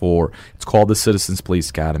 it's called the Citizens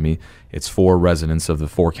Police Academy. It's for residents of the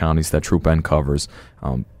 4 counties that Troop N covers.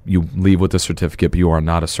 You leave with a certificate, but you are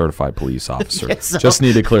not a certified police officer. So just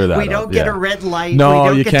need to clear that up. We don't get a red light.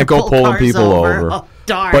 No, we you don't can't get to go pulling people over. Oh,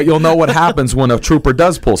 darn. But you'll know what happens when a trooper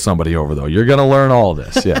does pull somebody over, though. You're going to learn all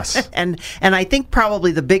this, yes. And I think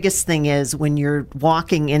probably the biggest thing is when you're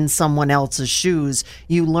walking in someone else's shoes,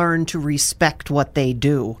 you learn to respect what they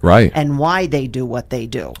do. Right. And why they do what they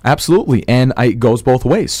do. Absolutely. And it goes both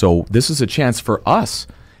ways. So this is a chance for us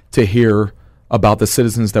to hear about the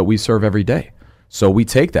citizens that we serve every day. So we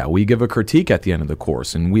take that. We give a critique at the end of the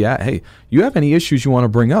course. And we hey, you have any issues you want to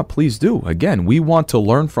bring up, please do. Again, we want to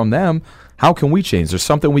learn from them. How can we change? There's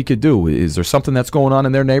something we could do. Is there something that's going on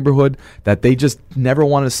in their neighborhood that they just never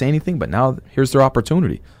wanted to say anything, but now here's their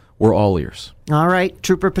opportunity? We're all ears. All right,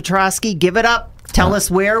 Trooper Petroski, give it up. Tell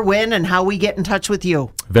us where, when, and how we get in touch with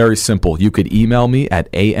you. Very simple. You could email me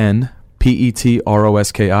at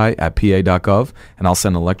anpetroski@pa.gov, and I'll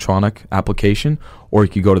send an electronic application. Or you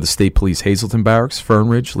could go to the State Police Hazleton Barracks,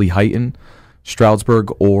 Fernridge, Lehighton, Stroudsburg,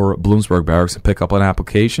 or Bloomsburg Barracks and pick up an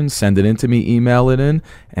application, send it in to me, email it in,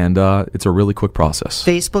 and it's a really quick process.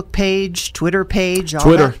 Facebook page, Twitter page, all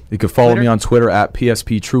Twitter. That? You can follow me on Twitter at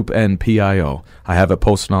PSP Troop N PIO. I have it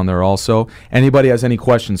posted on there also. Anybody has any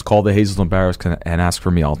questions, call the Hazleton Barracks and ask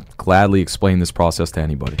for me. I'll gladly explain this process to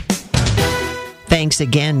anybody. Thanks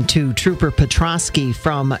again to Trooper Petroski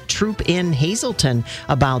from Troop N Hazleton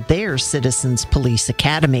about their Citizens Police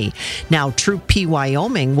Academy. Now, Troop P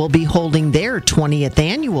Wyoming will be holding their 20th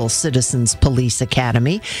annual Citizens Police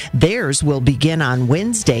Academy. Theirs will begin on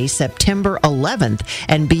Wednesday, September 11th,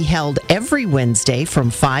 and be held every Wednesday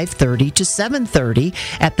from 5:30 to 7:30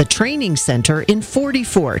 at the Training Center in Forty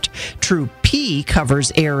Fort. Troop P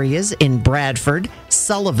covers areas in Bradford,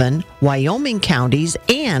 Sullivan, Wyoming counties,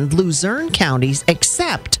 and Luzerne counties,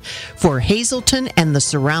 except for Hazleton and the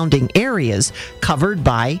surrounding areas covered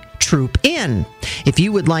by Troop N. If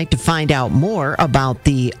you would like to find out more about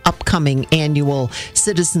the upcoming annual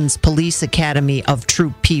Citizens Police Academy of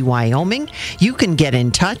Troop P Wyoming, you can get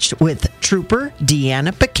in touch with Trooper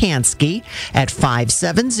Deanna Pacansky at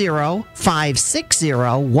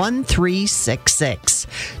 570-560-1366.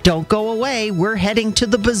 Don't go away. We're heading to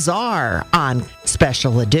the bazaar on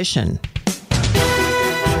Special Edition.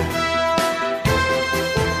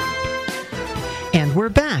 And we're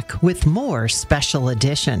back with more Special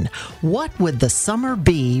Edition. What would the summer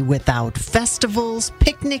be without festivals,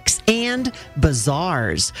 picnics, and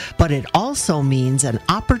bazaars? But it also means an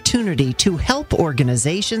opportunity to help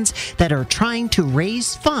organizations that are trying to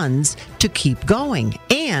raise funds to keep going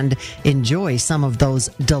and enjoy some of those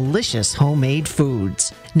delicious homemade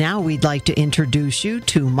foods. Now we'd like to introduce you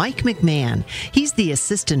to Mike McMahon. He's the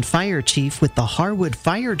Assistant Fire Chief with the Harwood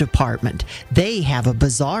Fire Department. They have a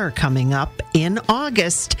bazaar coming up in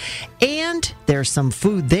August, and there's some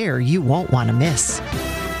food there you won't want to miss.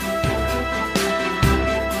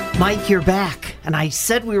 Mike, you're back, and I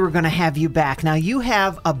said we were going to have you back. Now, you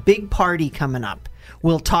have a big party coming up.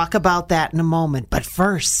 We'll talk about that in a moment, but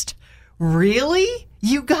first, really?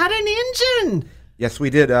 You got an engine? Yes, we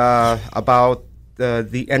did. About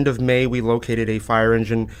the end of May, we located a fire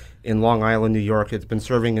engine in Long Island, New York. It's been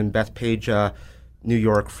serving in Bethpage, New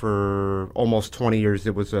York for almost 20 years.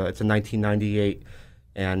 It's a 1998,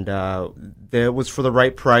 and it was for the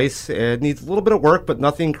right price. It needs a little bit of work, but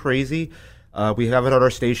nothing crazy. We have it at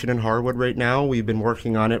our station in Harwood right now. We've been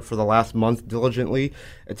working on it for the last month diligently,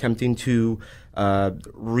 attempting to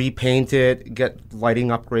repaint it, get lighting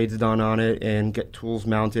upgrades done on it, and get tools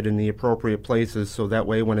mounted in the appropriate places, so that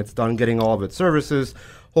way when it's done getting all of its services,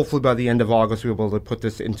 hopefully by the end of August we'll be able to put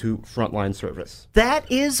this into frontline service. That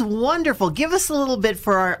is wonderful. Give us a little bit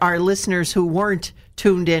for our listeners who weren't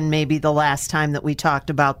tuned in maybe the last time that we talked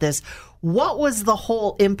about this. What was the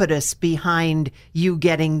whole impetus behind you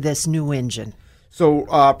getting this new engine? So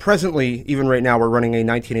presently, even right now, we're running a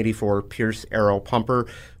 1984 Pierce Arrow pumper,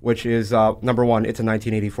 which is, number one, it's a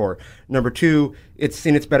 1984. Number two, it's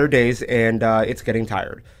seen its better days, and it's getting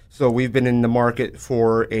tired. So we've been in the market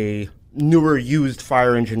for a newer used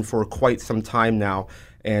fire engine for quite some time now,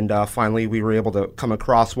 and finally we were able to come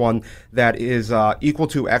across one that is equal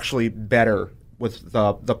to, actually better, with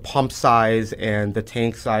the pump size and the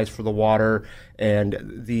tank size for the water, and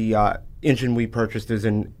the engine we purchased is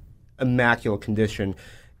in immaculate condition.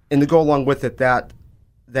 And to go along with it, that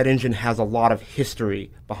engine has a lot of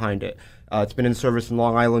history behind it. It's been in service in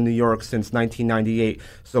Long Island, New York since 1998.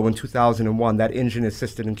 So in 2001, that engine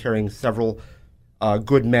assisted in carrying several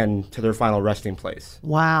good men to their final resting place.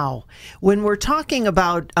 Wow. When we're talking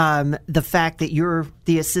about the fact that you're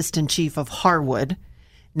the Assistant Chief of Harwood,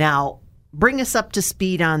 now bring us up to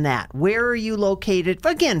speed on that. Where are you located?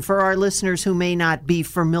 Again, for our listeners who may not be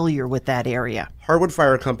familiar with that area. Harwood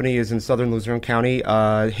Fire Company is in southern Luzerne County,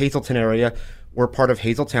 Hazleton area. We're part of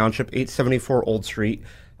Hazle Township, 874 Old Street.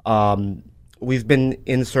 We've been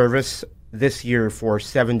in service this year for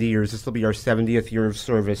 70 years. This will be our 70th year of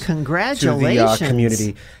service. Congratulations. To the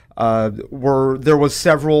community. There was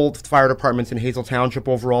several fire departments in Hazle Township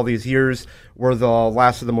over all these years. We're the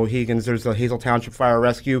last of the Mohegans. There's the Hazle Township Fire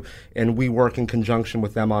Rescue, and we work in conjunction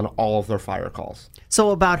with them on all of their fire calls. So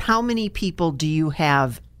about how many people do you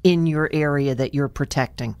have in your area that you're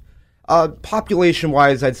protecting?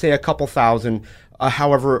 Population-wise, I'd say a couple thousand.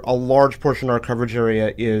 However, a large portion of our coverage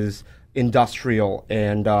area is industrial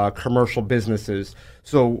and commercial businesses.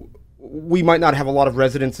 So we might not have a lot of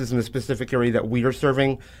residences in the specific area that we are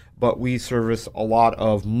serving, but we service a lot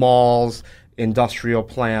of malls, industrial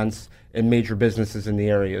plants, and major businesses in the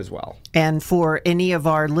area as well. And for any of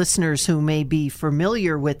our listeners who may be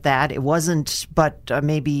familiar with that, it wasn't but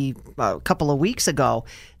maybe a couple of weeks ago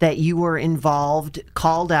that you were involved,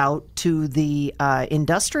 called out to the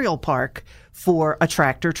industrial park for a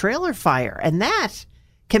tractor-trailer fire. And that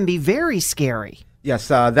can be very scary. Yes,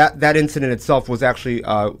 that incident itself was actually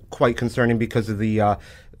quite concerning because of the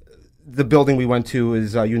building we went to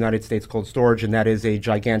is United States Cold Storage, and that is a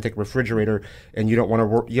gigantic refrigerator. And you don't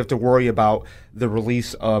want to. You have to worry about the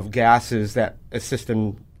release of gases that assist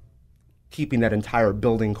in keeping that entire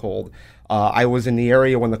building cold. I was in the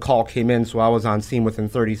area when the call came in, so I was on scene within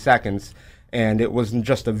 30 seconds. And it wasn't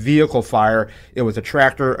just a vehicle fire. It was a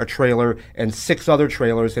tractor, a trailer, and 6 other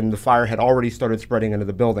trailers, and the fire had already started spreading into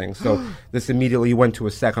the building. So this immediately went to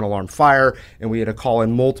a second alarm fire, and we had to call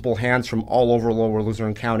in multiple hands from all over Lower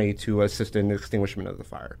Luzerne County to assist in the extinguishment of the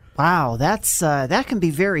fire. Wow, that can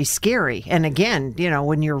be very scary. And again,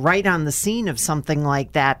 when you're right on the scene of something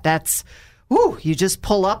like that, that's... Ooh, you just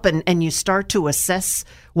pull up and you start to assess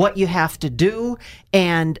what you have to do.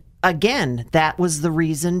 And again, that was the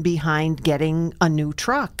reason behind getting a new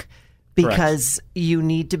truck, because Correct. You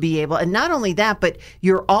need to be able, and not only that, but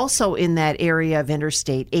you're also in that area of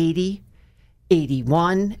Interstate 80,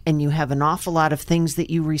 81, and you have an awful lot of things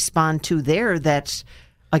that you respond to there that,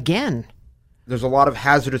 again. There's a lot of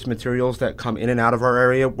hazardous materials that come in and out of our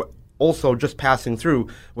area. Also, just passing through,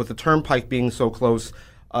 with the turnpike being so close,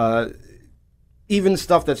 even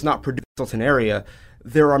stuff that's not produced in Hazleton area,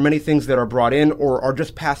 there are many things that are brought in or are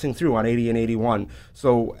just passing through on 80 and 81.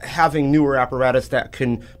 So having newer apparatus that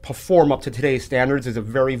can perform up to today's standards is a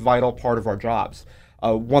very vital part of our jobs.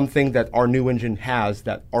 One thing that our new engine has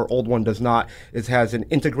that our old one does not is has an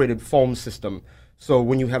integrated foam system. So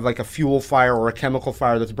when you have like a fuel fire or a chemical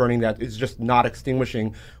fire that's burning that is just not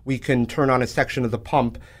extinguishing, we can turn on a section of the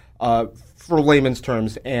pump, for layman's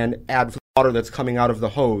terms, and add water that's coming out of the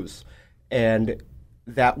hose. And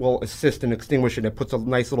that will assist in extinguishing. It puts a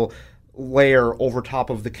nice little layer over top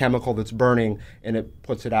of the chemical that's burning, and it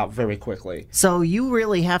puts it out very quickly. So you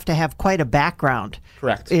really have to have quite a background.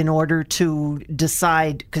 Correct. In order to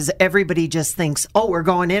decide, because everybody just thinks, oh, we're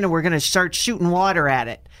going in and we're going to start shooting water at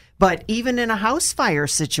it. But even in a house fire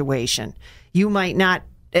situation, you might not,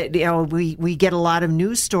 we get a lot of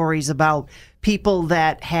news stories about people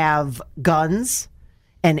that have guns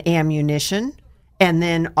and ammunition, and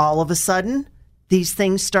then all of a sudden, these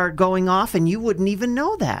things start going off, and you wouldn't even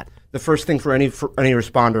know that. The first thing for any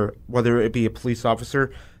responder, whether it be a police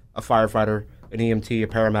officer, a firefighter, an EMT, a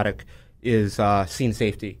paramedic, is scene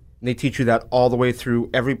safety. And they teach you that all the way through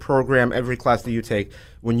every program, every class that you take.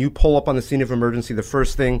 When you pull up on the scene of emergency, the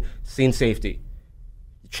first thing, scene safety.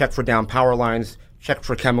 Check for down power lines, check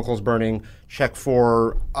for chemicals burning, check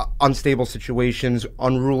for unstable situations,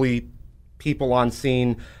 unruly people on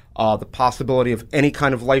scene, the possibility of any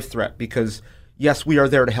kind of life threat, because yes, we are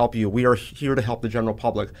there to help you. We are here to help the general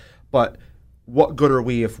public. But what good are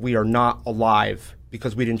we if we are not alive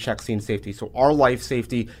because we didn't check scene safety? So our life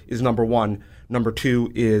safety is number one. Number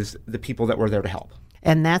two is the people that we're there to help.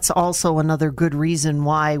 And that's also another good reason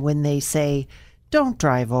why when they say, don't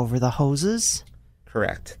drive over the hoses.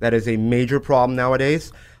 Correct. That is a major problem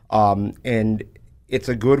nowadays. And it's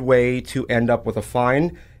a good way to end up with a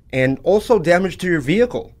fine and also damage to your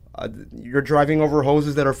vehicle. You're driving over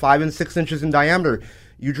hoses that are 5 and 6 inches in diameter.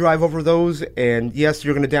 You drive over those, and yes,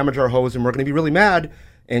 you're going to damage our hose, and we're going to be really mad,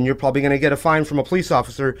 and you're probably going to get a fine from a police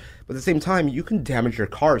officer. But at the same time, you can damage your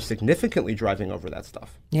car significantly driving over that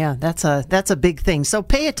stuff. Yeah, that's a big thing. So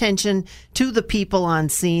pay attention to the people on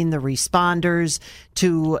scene, the responders,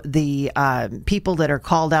 to the people that are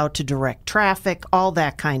called out to direct traffic, all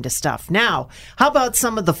that kind of stuff. Now, how about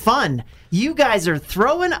some of the fun? You guys are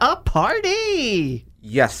throwing a party.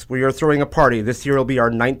 Yes, we are throwing a party. This year will be our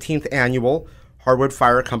 19th annual Harwood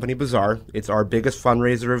Fire Company Bazaar. It's our biggest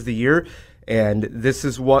fundraiser of the year, and this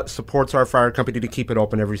is what supports our fire company to keep it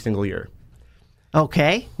open every single year.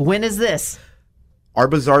 Okay. When is this? Our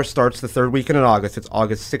bazaar starts the third weekend in August. It's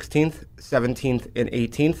August 16th, 17th, and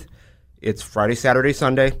 18th. It's Friday, Saturday,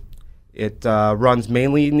 Sunday. It runs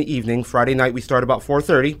mainly in the evening. Friday night we start about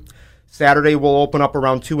 4:30. Saturday we'll open up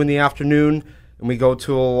around 2 in the afternoon, and we go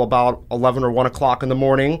till about 11 or 1 o'clock in the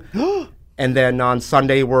morning. And then on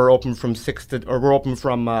Sunday we're open from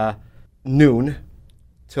noon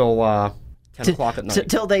till 10 o'clock at night.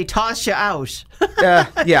 Till they toss you out.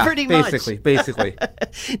 Yeah, Pretty much. basically.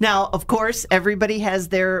 Now, of course, everybody has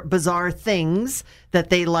their bizarre things that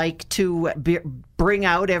they like to bring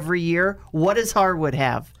out every year. What does Harwood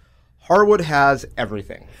have? Harwood has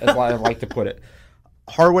everything, is what I like to put it.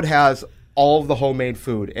 Harwood has all of the homemade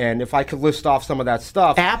food, and if I could list off some of that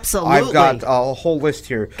stuff, absolutely, I've got a whole list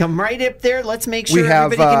here. Come right up there. Let's make sure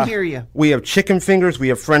everybody can hear you. We have chicken fingers, we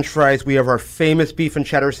have French fries, we have our famous beef and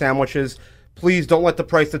cheddar sandwiches. Please don't let the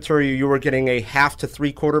price deter you. You are getting a half to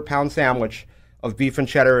 3/4 pound sandwich of beef and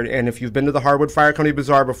cheddar. And if you've been to the Harwood Fire Company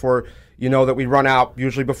Bazaar before, you know that we run out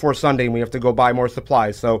usually before Sunday and we have to go buy more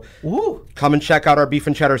supplies. So come and check out our beef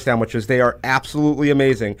and cheddar sandwiches. They are absolutely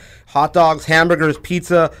amazing. Hot dogs, hamburgers,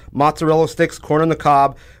 pizza, mozzarella sticks, corn on the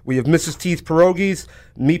cob. We have Mrs. T's pierogies,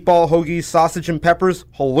 meatball hoagies, sausage and peppers,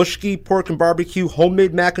 halushki, pork and barbecue,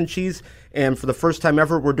 homemade mac and cheese. And for the first time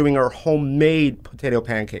ever, we're doing our homemade potato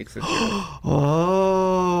pancakes this year.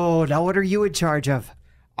 Oh, now what are you in charge of?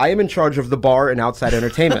 I am in charge of the bar and outside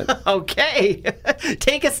entertainment. Okay.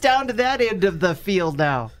 Take us down to that end of the field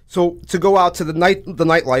now. So to go out to the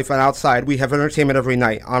nightlife and outside, we have entertainment every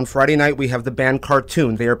night. On Friday night, we have the band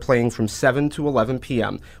Cartoon. They are playing from 7 to 11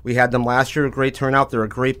 p.m. We had them last year, a great turnout. They're a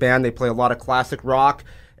great band. They play a lot of classic rock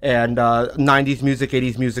and 90s music,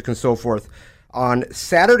 80s music, and so forth. On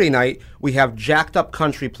Saturday night, we have Jacked Up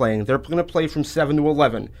Country playing. They're going to play from 7 to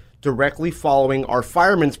 11, directly following our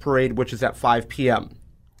Fireman's Parade, which is at 5 p.m.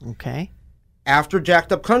 Okay. After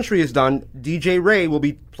Jacked Up Country is done, DJ Ray will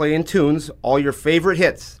be playing tunes, all your favorite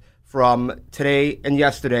hits from today and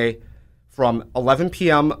yesterday, from 11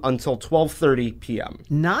 p.m. until 12:30 p.m.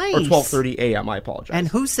 Nice. Or 12:30 a.m., I apologize. And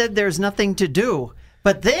who said there's nothing to do?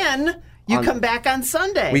 But then you come back on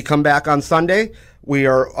Sunday. We come back on Sunday. We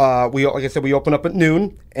are, like I said, we open up at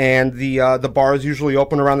noon, and the bar is usually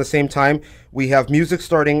open around the same time. We have music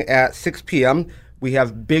starting at 6 p.m. We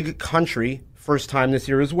have Big Country, first time this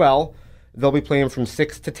year as well. They'll be playing from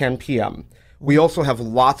 6 to 10 p.m. We also have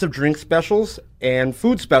lots of drink specials and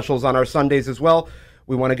food specials on our Sundays as well.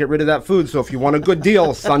 We want to get rid of that food, so if you want a good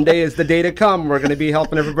deal, Sunday is the day to come. We're going to be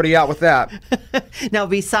helping everybody out with that. Now,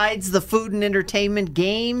 besides the food and entertainment,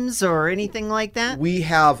 games or anything like that? We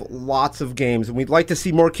have lots of games, and we'd like to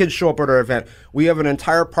see more kids show up at our event. We have an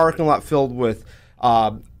entire parking lot filled with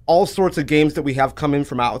all sorts of games that we have come in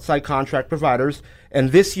from outside contract providers.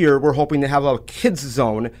 And this year, we're hoping to have a kids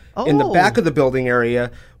zone in the back of the building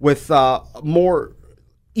area with more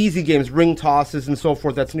easy games, ring tosses, and so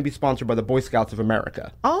forth. That's going to be sponsored by the Boy Scouts of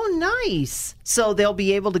America. Oh, nice. So they'll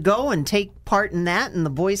be able to go and take part in that, and the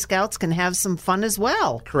Boy Scouts can have some fun as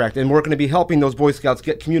well. Correct. And we're going to be helping those Boy Scouts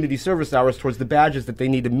get community service hours towards the badges that they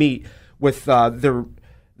need to meet with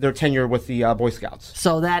their tenure with the Boy Scouts.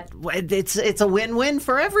 So that it's a win-win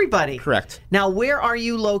for everybody. Correct. Now, where are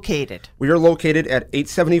you located? We are located at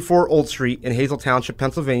 874 Old Street in Hazle Township,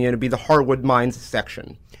 Pennsylvania, to be the Harwood Mines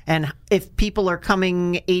section. And if people are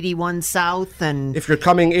coming 81 South and... If you're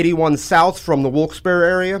coming 81 South from the Wilkes-Barre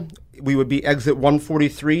area, we would be exit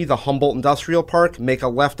 143, the Humboldt Industrial Park, make a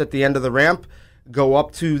left at the end of the ramp, go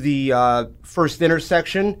up to the first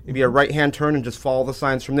intersection, maybe a right-hand turn, and just follow the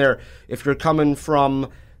signs from there. If you're coming from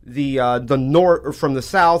the north or from the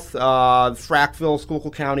south, Frackville,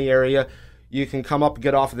 Schuylkill County area, you can come up and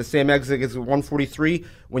get off at the same exit as 143.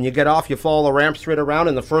 When you get off, you follow the ramp straight around,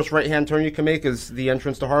 and the first right-hand turn you can make is the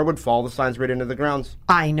entrance to Harwood. Follow the signs right into the grounds.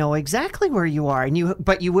 I know exactly where you are,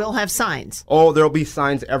 but you will have signs. Oh, there'll be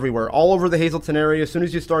signs everywhere, all over the Hazleton area. As soon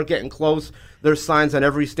as you start getting close, there's signs on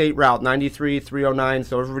every state route, 93, 309,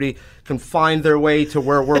 so everybody can find their way to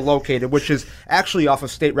where we're located, which is actually off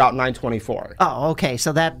of State Route 924. Oh, okay.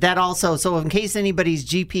 So that also, so in case anybody's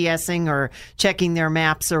GPSing or checking their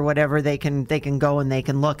maps or whatever, they can go and they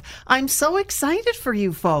can look. I'm so excited for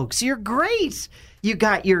you folks. You're great. You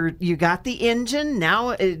got the engine.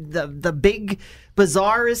 Now the big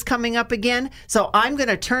bazaar is coming up again. So I'm going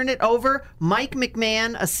to turn it over. Mike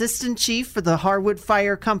McMahon, Assistant Chief for the Harwood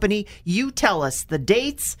Fire Company. You tell us the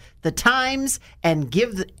dates, the times, and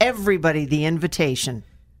give everybody the invitation.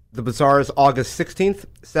 The bazaar is August 16th,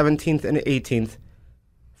 17th, and 18th.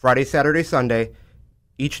 Friday, Saturday, Sunday.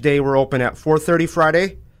 Each day we're open at 4:30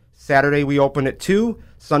 Friday. Saturday we open at 2.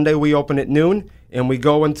 Sunday we open at noon. And we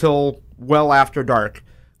go until well after dark.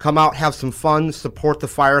 Come out, have some fun, support the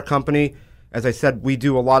fire company. As I said, we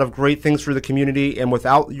do a lot of great things for the community, and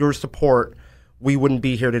without your support, we wouldn't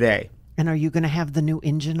be here today. And are you going to have the new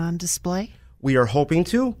engine on display? We are hoping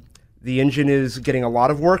to. The engine is getting a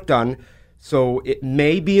lot of work done, so it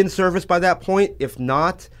may be in service by that point. If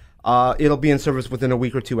not, it'll be in service within a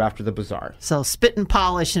week or two after the bazaar. So spit and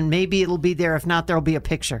polish, and maybe it'll be there. If not, there'll be a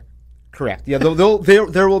picture. Correct. Yeah, there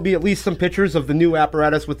will be at least some pictures of the new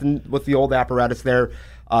apparatus with the old apparatus there.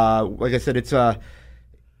 Like I said, it's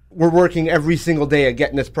we're working every single day at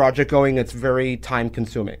getting this project going. It's very time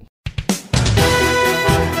consuming.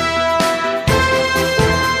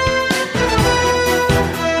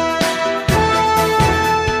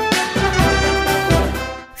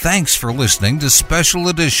 Thanks for listening to Special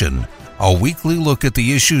Edition, a weekly look at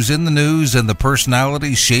the issues in the news and the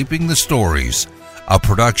personalities shaping the stories. A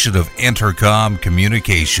production of Entercom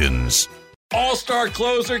Communications. All-star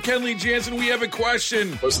closer Kenley Jansen, we have a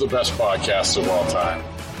question. What's the best podcast of all time?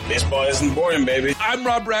 Baseball isn't boring, baby. I'm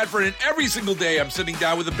Rob Bradford, and every single day I'm sitting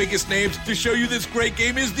down with the biggest names to show you this great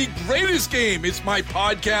game is the greatest game. It's my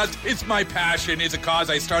podcast. It's my passion. It's a cause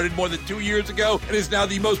I started more than 2 years ago and is now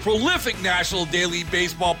the most prolific national daily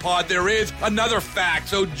baseball pod there is. Another fact.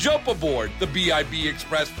 So jump aboard the BIB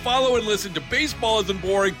Express. Follow and listen to Baseball Isn't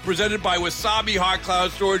Boring, presented by Wasabi Hot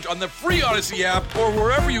Cloud Storage on the free Odyssey app or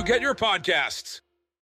wherever you get your podcasts.